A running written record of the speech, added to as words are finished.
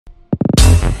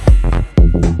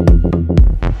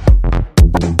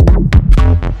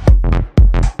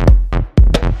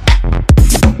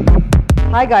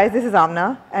Hi guys, this is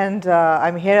Aamna, and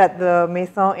I'm here at the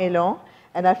Maison Elan,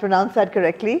 and I pronounced that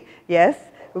correctly. Yes,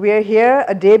 we are here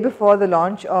a day before the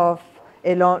launch of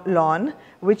Elan Lawn,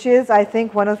 which is, I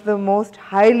think, one of the most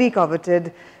highly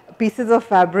coveted pieces of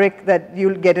fabric that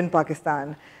you'll get in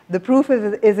Pakistan. The proof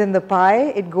is in the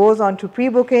pie. It goes on to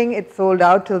pre-booking. It's sold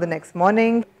out till the next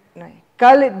morning.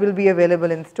 Kal it will be available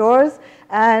in stores,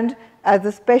 and as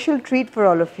a special treat for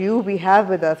all of you, we have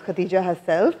with us Khatija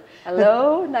herself.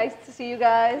 Hello, nice to see you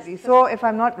guys. So if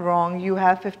I'm not wrong, you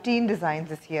have 15 designs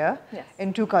this year, yes,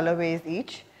 in 2 colorways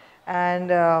each. And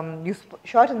you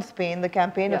shot in Spain. The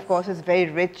campaign, yes, of course, is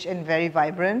very rich and very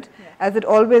vibrant, yes, as it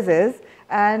always is.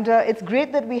 And it's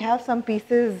great that we have some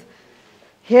pieces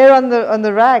here on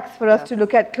the racks for us, yes, to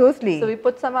look at closely. So we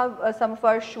put some of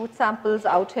our shoot samples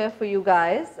out here for you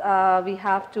guys. We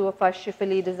have 2 of our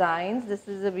Shifali designs. This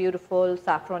is a beautiful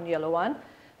saffron yellow one.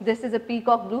 This is a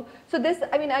peacock blue. So this,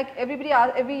 I mean,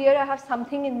 every year I have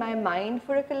something in my mind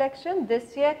for a collection.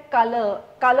 This year, color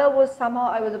was somehow,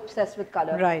 I was obsessed with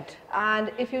color. Right.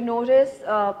 And if you notice,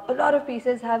 a lot of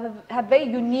pieces have very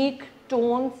unique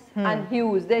tones and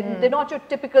hues. They're not your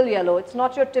typical yellow. It's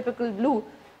not your typical blue.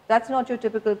 That's not your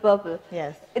typical purple.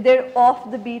 Yes. They're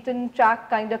off the beaten track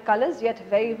kind of colors, yet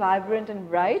very vibrant and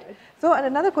bright. So, and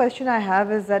another question I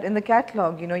have is that in the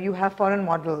catalog, you know, you have foreign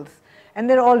models. And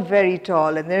they're all very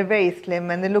tall and they're very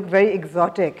slim and they look very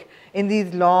exotic in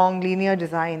these long linear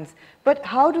designs. But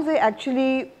how does the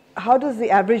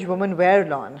average woman wear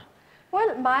lawn?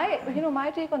 Well,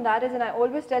 my take on that is, and I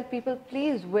always tell people,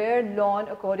 please wear lawn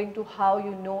according to how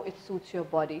you know it suits your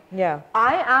body. Yeah.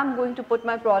 I am going to put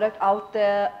my product out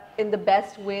there in the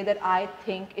best way that I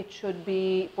think it should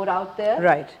be put out there.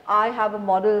 Right. I have a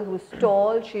model who's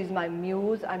tall. She's my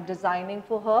muse. I'm designing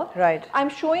for her. Right. I'm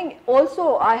showing,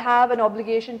 also I have an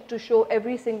obligation to show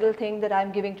every single thing that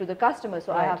I'm giving to the customer.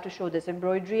 So right, I have to show this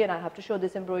embroidery and I have to show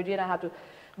this embroidery and I have to.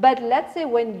 But let's say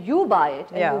when you buy it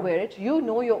and you wear it, you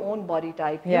know your own body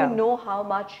type. You know how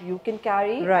much you can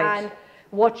carry and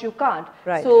what you can't.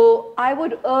 Right. So I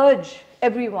would urge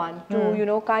everyone to, you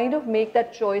know, kind of make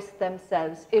that choice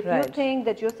themselves. If you think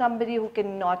that you're somebody who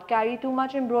cannot carry too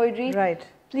much embroidery,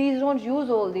 please don't use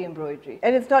all the embroidery.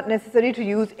 And it's not necessary to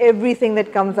use everything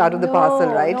that comes out of the parcel,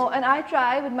 right? No, and I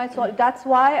try with my solid. That's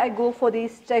why I go for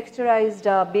these texturized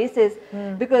bases,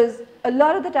 because a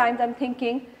lot of the times I'm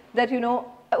thinking that, you know,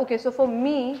 okay, so for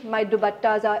me, my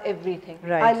dupattas are everything.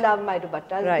 Right. I love my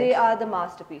dupattas. Right. They are the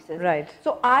masterpieces. Right.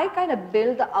 So I kind of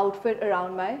build the outfit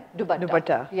around my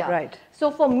dupatta. Yeah. Right. So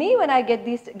for me, when I give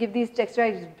these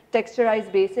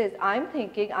texturized bases, I'm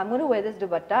thinking I'm going to wear this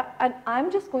dupatta and I'm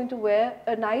just going to wear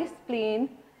a nice plain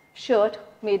shirt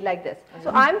made like this.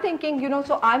 So I'm thinking, you know,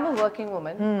 so I'm a working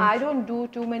woman. I don't do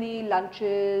too many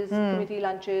lunches, committee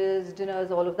lunches, dinners,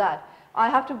 all of that. I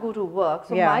have to go to work,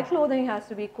 so my clothing has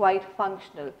to be quite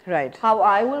functional. Right. How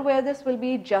I will wear this will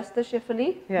be just the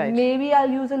shifali. Right. Maybe I'll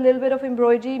use a little bit of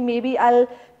embroidery. Maybe I'll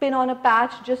pin on a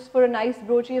patch just for a nice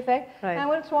broochie effect. Right. I'm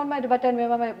going to throw on my dupatta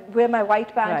and wear my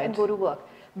white pant and go to work.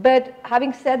 But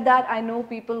having said that, I know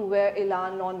people wear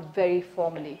Elan lawn very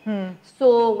formally.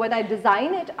 So when I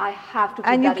design it, I have to put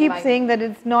that in mind. And you keep saying that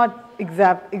it's not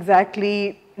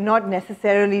exactly, not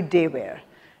necessarily day wear.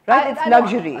 Right, it's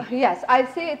luxury. Yes, I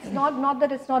say it's not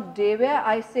that it's not day wear,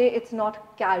 I say it's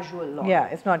not casual lawn. Yeah,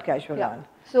 it's not casual lawn.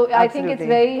 So absolutely. I think it's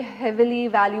very heavily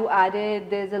value added,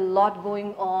 there's a lot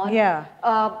going on. Yeah.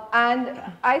 And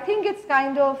I think it's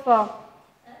kind of,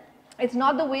 it's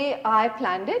not the way I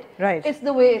planned it, it's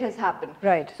the way it has happened.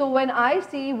 Right. So when I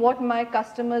see what my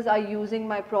customers are using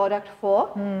my product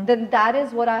for, then that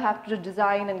is what I have to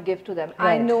design and give to them.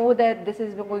 Right. I know that this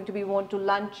is going to be worn to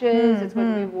lunches, it's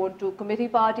going to be worn to committee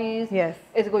parties,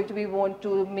 it's going to be worn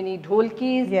to mini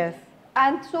dholkis. Yes.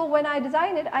 And so when I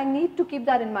design it, I need to keep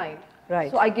that in mind. Right.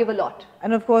 So I give a lot.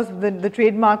 And of course, the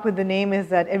trademark with the name is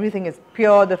that everything is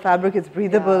pure, the fabric is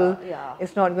breathable,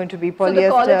 it's not going to be polyester. So the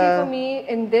quality for me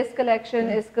in this collection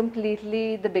is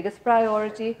completely the biggest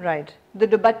priority. Right. The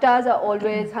dupattas are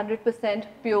always 100%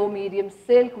 pure medium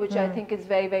silk, which I think is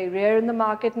very, very rare in the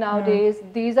market nowadays.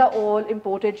 These are all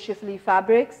imported Shifali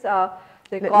fabrics.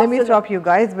 Let me stop you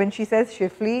guys. When she says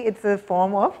shifli, it's a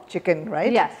form of chicken,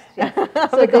 right? Yes, yes.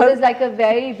 So this is like a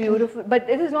very beautiful, but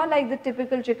it is not like the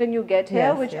typical chicken you get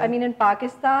here, which I mean in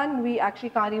Pakistan, we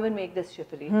actually can't even make this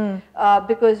shifli.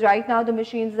 Because right now the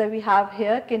machines that we have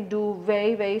here can do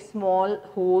very, very small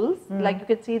holes. Like you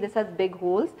can see this has big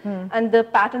holes. And the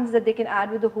patterns that they can add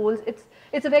with the holes,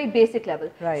 it's a very basic level.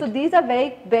 Right. So these are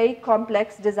very, very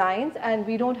complex designs and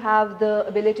we don't have the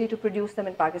ability to produce them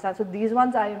in Pakistan. So these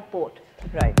ones I import.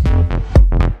 Right.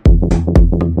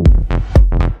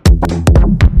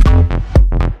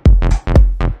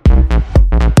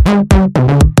 Oh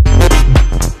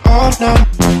no.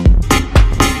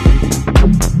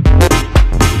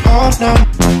 Oh no.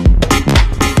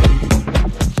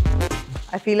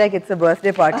 I feel like it's a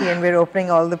birthday party and we're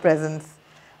opening all the presents.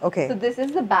 Okay. So this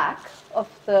is the back of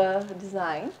the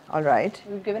design. All right.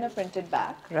 We've given a printed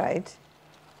back. Right.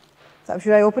 So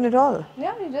should I open it all?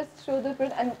 Yeah, you just show the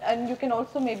print, and you can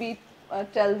also maybe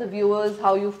tell the viewers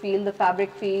how you feel the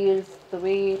fabric feels, the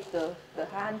weight, the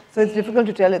hand. So it's difficult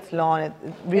to tell it's lawn. It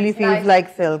really It's feels nice.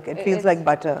 like silk. It feels like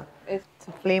butter. It's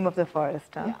a flame of the forest,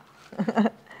 huh? Yeah.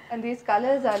 And these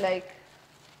colors are like,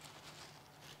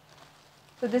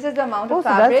 so this is the amount of so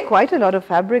fabric. That's quite a lot of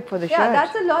fabric for the shirt. Yeah,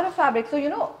 that's a lot of fabric. So, you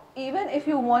know, even if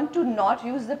you want to not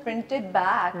use the printed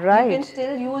back, right, you can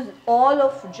still use all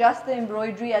of just the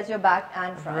embroidery as your back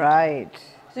and front. Right.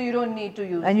 So you don't need to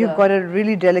use. And you've got a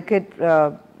really delicate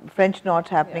French knot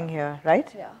happening here,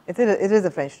 right? Yeah. It is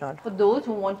a French knot. For those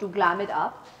who want to glam it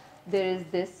up, there is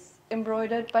this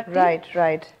embroidered putty. Right,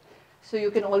 right. So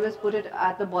you can always put it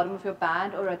at the bottom of your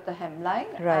pant or at the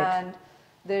hemline. Right. And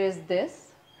there is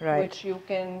this, right, which you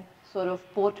can sort of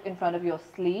put in front of your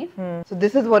sleeve. So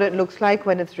this is what it looks like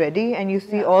when it's ready, and you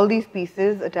see all these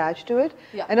pieces attached to it.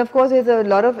 Yeah. And of course there's a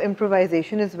lot of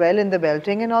improvisation as well in the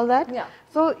belting and all that. Yeah.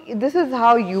 So this is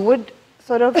how you would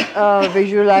sort of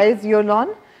visualize your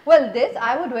lawn? Well,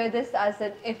 I would wear this as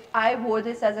if I wore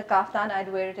this as a kaftan,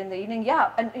 I'd wear it in the evening.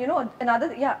 Yeah, and you know,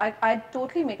 I'd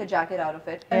totally make a jacket out of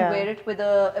it and wear it with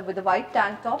a white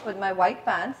tank top with my white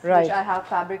pants, which I have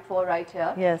fabric for right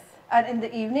here. Yes. And in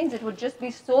the evenings, it would just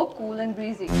be so cool and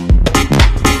breezy.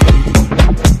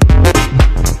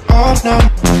 Oh no.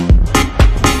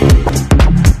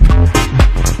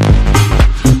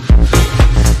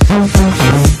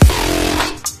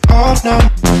 Oh no.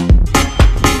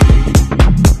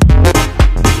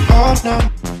 Oh no.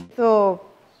 So,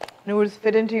 Noors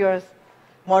fit into your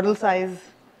model size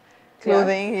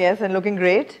clothing, yes, and looking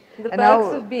great. The and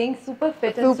perks of being super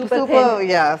fit and super thin.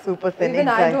 Yeah, super thin. Even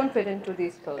inside. I don't fit into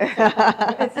these clothes.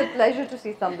 It's a pleasure to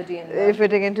see somebody in them.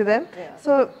 Fitting into them. Yeah.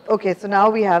 So, okay, so now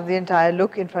we have the entire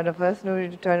look in front of us. Now we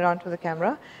need to turn it on to the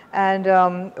camera. And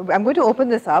I'm going to open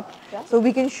this up so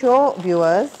we can show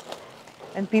viewers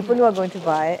and people who are going to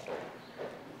buy.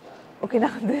 Okay,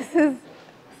 now this is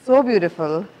so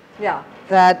beautiful. Yeah.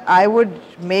 That I would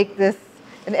make this.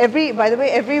 And by the way,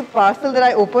 every parcel that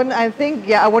I open, I think,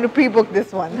 I want to pre-book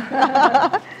this one.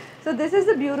 So this is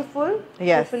a beautiful,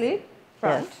 hopefully,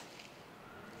 front. Yes.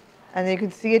 And you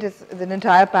can see it is an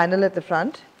entire panel at the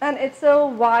front. And it's a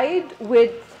wide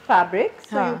width fabric,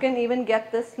 so you can even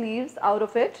get the sleeves out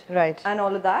of it. Right. And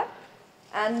all of that.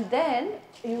 And then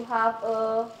you have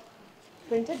a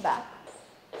printed back.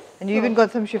 And you even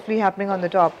got some shifli happening on the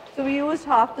top. So we used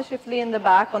half the shifli in the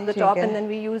back on the top, and then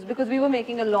we used, because we were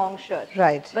making a long shirt.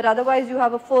 Right. But otherwise you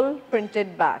have a full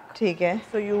printed back. Okay.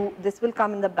 So this will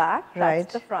come in the back,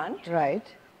 that's the front. Right.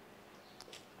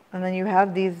 And then you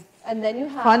have these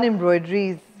fun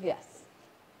embroideries. Yes.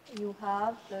 You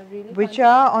have the really which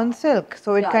are on silk.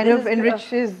 So it kind of is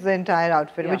enriches the entire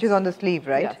outfit, which is on the sleeve,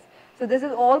 right? Yes. So this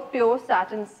is all pure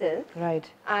satin silk. Right.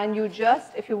 And you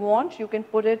just, if you want, you can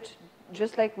put it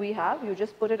just like we have. You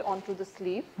just put it onto the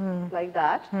sleeve like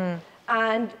that.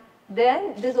 And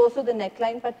then there's also the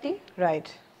neckline putty.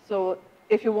 Right. So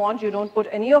if you want, you don't put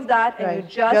any of that, and you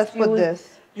just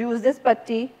use this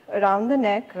putty around the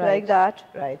neck like that.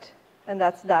 Right. And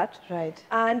that's that. Right.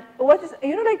 And what is,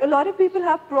 you know, like a lot of people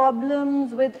have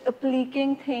problems with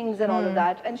appliquing things and all of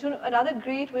that. And so another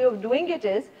great way of doing it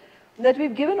is that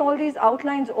we've given all these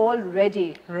outlines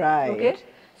already. Right. Okay.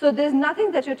 So there's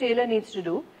nothing that your tailor needs to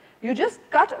do. You just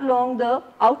cut along the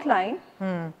outline,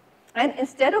 and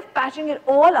instead of patching it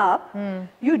all up,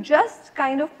 you just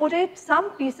kind of put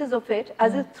some pieces of it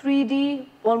as a 3D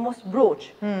almost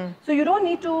brooch. So you don't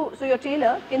need to, so your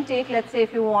tailor can take, let's say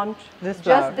if you want this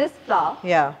flower.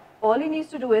 Yeah. All he needs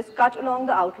to do is cut along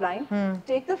the outline,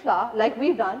 take the flower like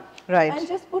we've done, and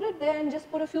just put it there and just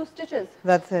put a few stitches.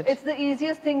 That's it. It's the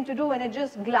easiest thing to do, and it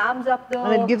just glams up the...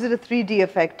 And it gives it a 3D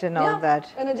effect and all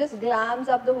that. And it just glams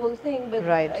up the whole thing.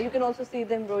 But you can also see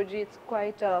the embroidery, it's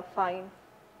quite fine.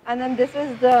 And then this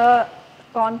is the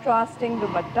contrasting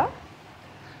dupatta,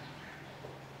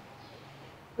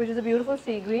 which is a beautiful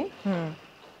sea green.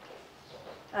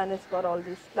 And it's got all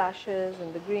these splashes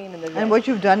and the green and the red. And what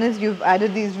you've done is you've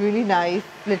added these really nice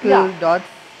little dots.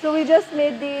 So we just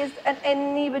made these, and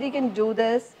anybody can do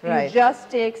this. Right. You just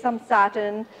take some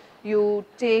satin you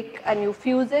take and you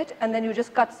fuse it, and then you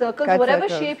just cut circles, Cut whatever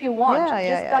circles. shape you want.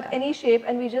 Yeah, Just cut any shape,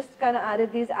 and we just kind of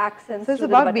added these accents. So it's to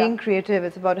the about dupatta. being creative.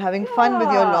 It's about having fun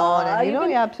with your lawn, and you know,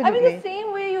 can, yeah, absolutely. I mean, the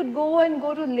same way you'd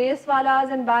go to lace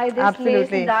walas and buy this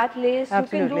lace and that lace.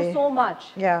 Absolutely. You can do so much.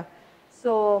 Yeah.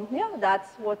 So yeah, that's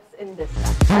what's in this.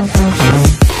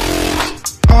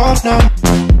 All night.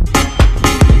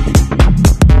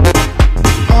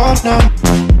 All night.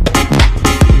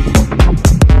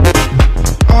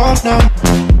 All night.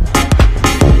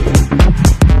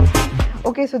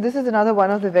 Okay, so this is another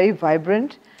one of the very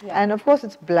vibrant, and of course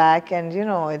it's black, and you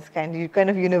know it's kind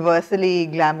of universally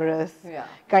glamorous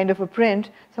kind of a print.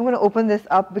 So I'm going to open this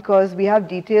up because we have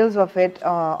details of it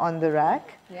on the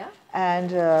rack. Yeah.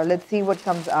 And let's see what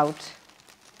comes out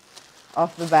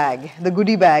of the bag, the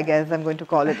goodie bag as I'm going to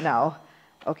call it now.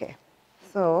 Okay,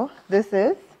 so this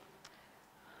is.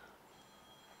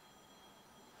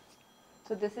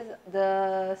 So this is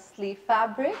the sleeve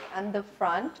fabric and the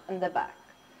front and the back.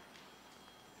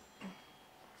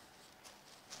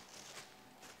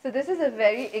 So this is a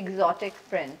very exotic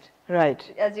print. Right.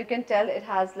 As you can tell, it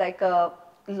has like a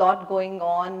lot going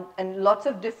on and lots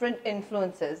of different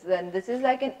influences. Then this is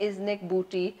like an Iznik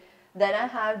booty. Then I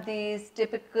have these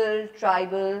typical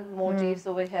tribal motifs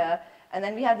over here. And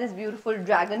then we have this beautiful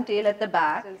dragon tail at the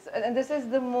back. And this is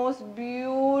the most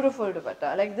beautiful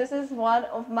dupatta. Like this is one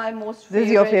of my most favorite. This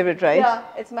is your favorite, right? Yeah,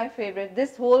 it's my favorite.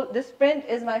 This print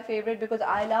is my favorite because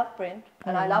I love print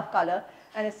and I love color.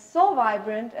 And it's so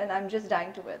vibrant and I'm just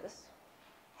dying to wear this.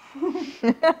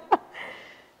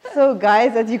 So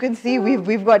guys, as you can see,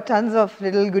 we've got tons of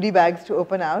little goodie bags to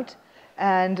open out.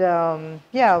 And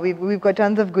yeah, we've got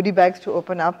tons of goodie bags to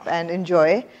open up and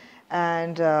enjoy.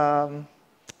 And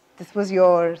this was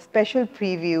your special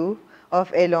preview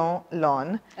of Elan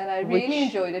Lawn. And I really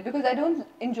enjoyed it because I don't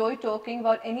enjoy talking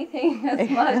about anything as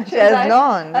much as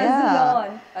lawn.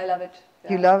 Lawn. I love it.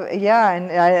 Yeah. You love,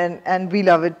 and we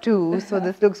love it too. So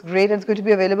this looks great. And it's going to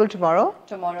be available tomorrow?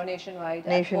 Tomorrow nationwide.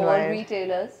 Nationwide. At all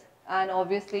retailers. And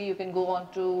obviously you can go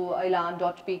on to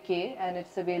elan.pk and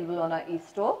it's available on our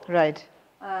e-store. Right.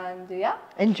 And yeah.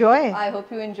 Enjoy. I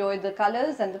hope you enjoyed the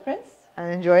colors and the prints.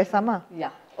 And enjoy summer. Yeah.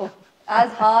 Oh,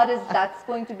 as hard as that's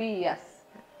going to be, yes.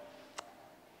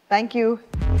 Thank you.